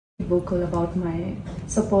Vocal about my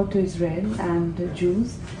support to Israel and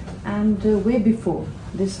Jews, and way before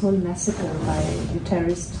this whole massacre by the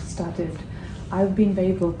terrorists started, I've been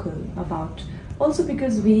very vocal about, also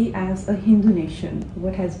because we as a Hindu nation,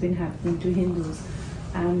 what has been happening to Hindus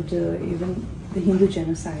and even the Hindu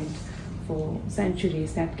genocide for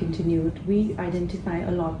centuries that continued, we identify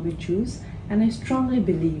a lot with Jews, and I strongly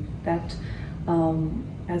believe that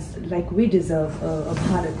as like we deserve a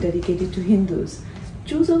Bharat dedicated to Hindus,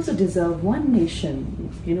 Jews also deserve one nation,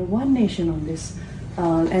 one nation on this,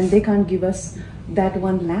 and they can't give us that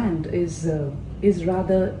one land is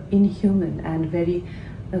rather inhuman and very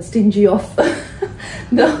stingy of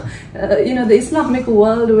the Islamic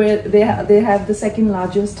world, where they have the second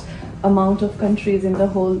largest amount of countries in the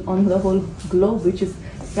whole globe, which is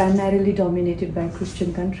primarily dominated by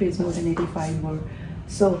Christian countries, more than 85 or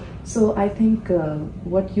so. I think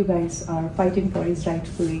what you guys are fighting for is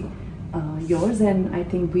rightfully yours, and I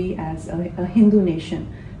think we as a Hindu nation,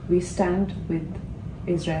 we stand with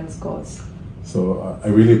Israel's cause. So I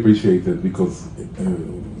really appreciate it, because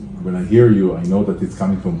when I hear you, I know that it's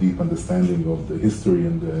coming from deep understanding of the history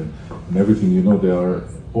and everything. There are,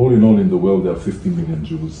 all in all in the world, there are 50 million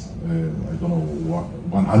Jews. I don't know,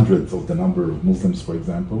 100th of the number of Muslims, for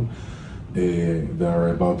example. There are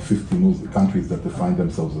about 50 countries that define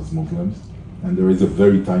themselves as Muslims, and there is a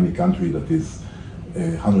very tiny country that is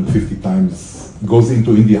 150 times, goes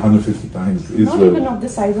into India 150 times. Israel. Not even of the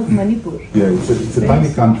size of Manipur. Yeah, it's a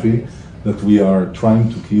tiny country that we are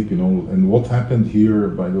trying to keep, and what happened here,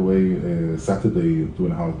 by the way, Saturday,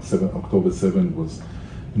 October 7 was,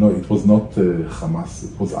 it was not Hamas,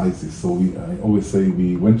 it was ISIS. So I always say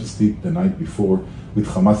we went to sleep the night before with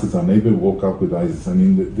Hamas as our neighbor, woke up with ISIS. I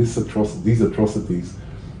mean, these atrocities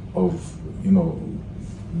of,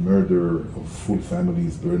 murder of full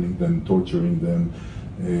families, burning them, torturing them,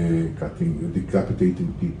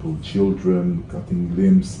 decapitating people, children, cutting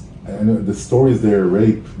limbs. And the stories there,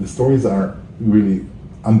 rape, the stories are really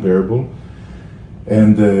unbearable.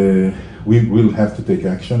 And we will have to take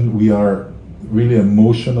action. We are really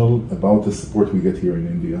emotional about the support we get here in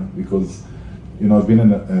India, because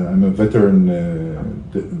I'm a veteran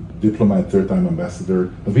diplomat, third-time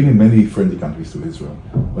ambassador. I've been in many friendly countries to Israel,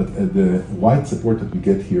 but the wide support that we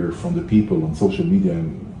get here from the people on social media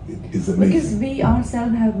is amazing. Because we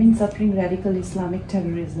ourselves have been suffering radical Islamic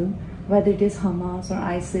terrorism, whether it is Hamas or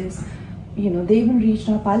ISIS. They even reached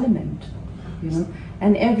our parliament.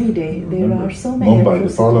 And every day there are so many. Mumbai,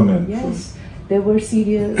 the parliament. Yes, there were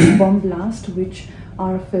serious bomb blasts, which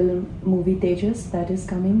our movie Tejas that is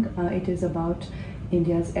coming. It is about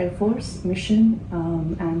India's Air Force mission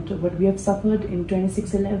and what we have suffered in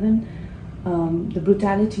 26/11, the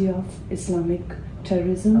brutality of Islamic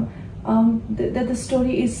terrorism. The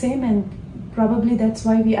story is same, and probably that's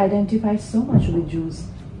why we identify so much with Jews.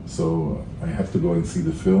 So I have to go and see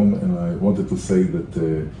the film, and I wanted to say that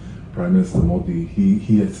Prime Minister Modi,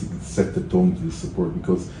 he has set the tone to the support,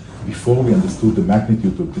 because before we understood the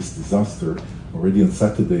magnitude of this disaster, already on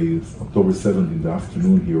Saturday, October 7th in the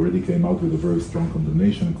afternoon, he already came out with a very strong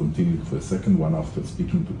condemnation and continued for a second one after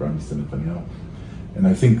speaking to Prime Minister Netanyahu. And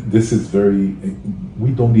I think this is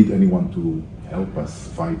we don't need anyone to help us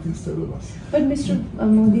fight instead of us. But Mr.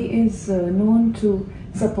 Modi is known to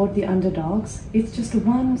support the underdogs. It's just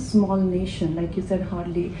one small nation, like you said,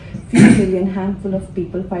 hardly few million, handful of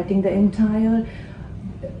people fighting the entire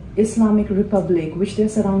Islamic Republic, which they're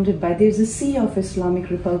surrounded by. There's a sea of Islamic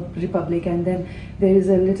Republic, and then there is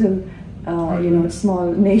a little,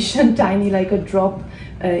 small nation, tiny like a drop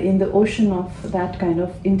in the ocean of that kind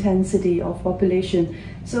of intensity of population.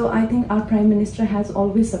 So I think our Prime Minister has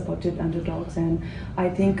always supported underdogs, and I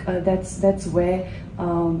think that's where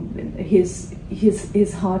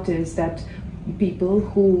his heart is, that people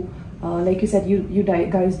who, like you said, you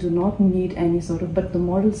guys do not need any sort of, but the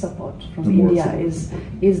moral support from India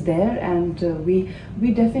is there, and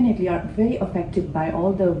we definitely are very affected by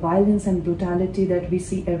all the violence and brutality that we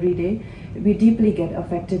see every day. We deeply get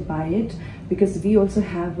affected by it, because we also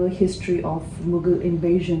have a history of Mughal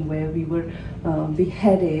invasion, where we were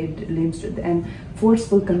beheaded, limbs, and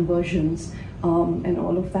forceful conversions, and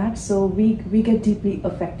all of that. So we get deeply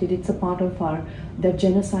affected. It's a part of that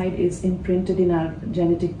genocide is imprinted in our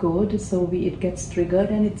genetic code, so it gets triggered,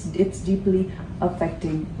 and it's deeply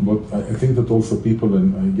affecting. But I think that also people,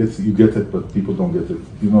 and I guess you get it, but people don't get it.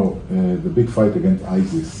 The big fight against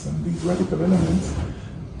ISIS and these radical elements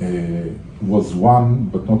was won,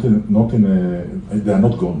 but they are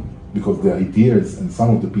not gone, because the ideas and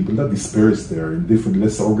some of the people that dispersed there in different,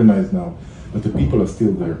 less organized now, but the people are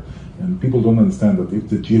still there. And people don't understand that if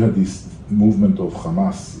the jihadist movement of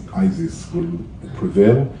Hamas, ISIS, will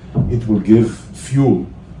prevail, it will give fuel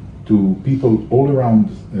to people all around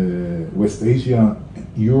West Asia,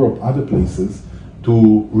 Europe, other places, to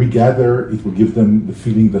regather. It will give them the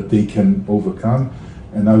feeling that they can overcome.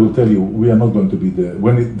 And I will tell you, we are not going to be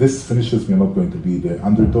when this finishes, we are not going to be the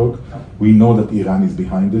underdog. We know that Iran is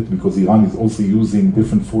behind it, because Iran is also using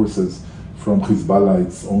different forces from Hezbollah,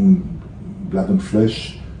 its own blood and flesh,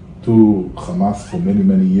 to Hamas for many,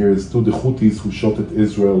 many years, to the Houthis who shot at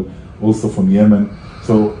Israel, also from Yemen.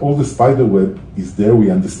 So all the spider web is there.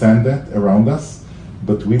 We understand that around us.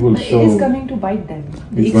 But we will show... It is coming to bite them.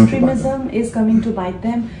 The extremism is coming to bite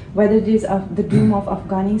them, whether it is the doom of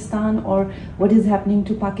Afghanistan or what is happening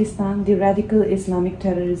to Pakistan. The radical Islamic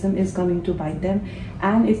terrorism is coming to bite them.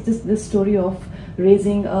 And it's this story of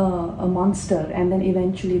raising a monster, and then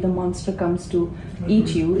eventually the monster comes to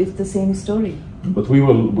eat you. It's the same story. But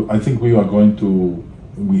I think we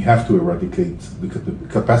have to eradicate the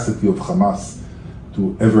capacity of Hamas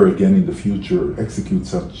to ever again in the future execute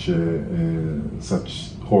such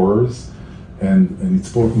horrors, and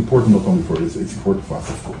it's important not only for Israel, it's important for us,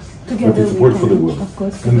 of course. Together, but it's important for the world. Of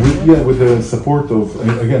course, and with the support of,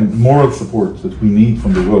 again, moral support that we need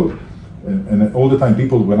from the world. And all the time,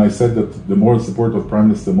 people, when I said that the moral support of Prime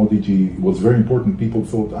Minister Modi ji was very important, people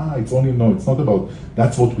thought, it's not about,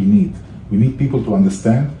 that's what we need. We need people to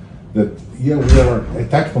understand that, we are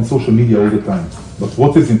attacked on social media all the time. But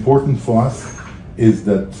what is important for us is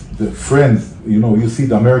that the friends, you see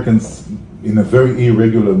the Americans in a very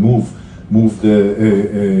irregular move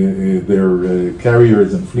their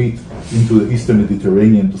carriers and fleet into the Eastern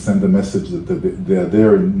Mediterranean to send a message that they are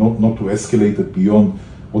there, and not to escalate it beyond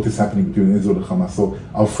what is happening between Israel and Hamas. So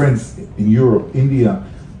our friends in Europe, India,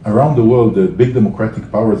 around the world, the big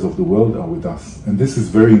democratic powers of the world are with us. And this is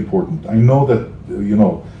very important. I know that,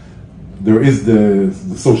 there is the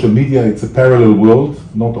social media, it's a parallel world,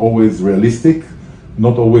 not always realistic,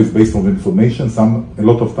 not always based on information, a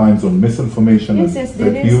lot of times on misinformation and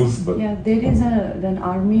fake news. But there is an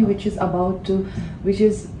army which is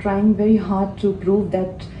trying very hard to prove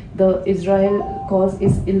that the Israel cause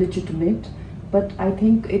is illegitimate. But I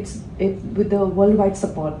think with the worldwide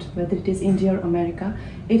support, whether it is India or America,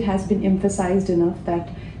 it has been emphasized enough that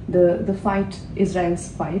the fight, Israel's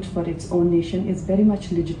fight for its own nation, is very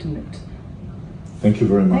much legitimate. Thank you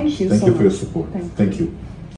very much. Thank you for your support. Thank you.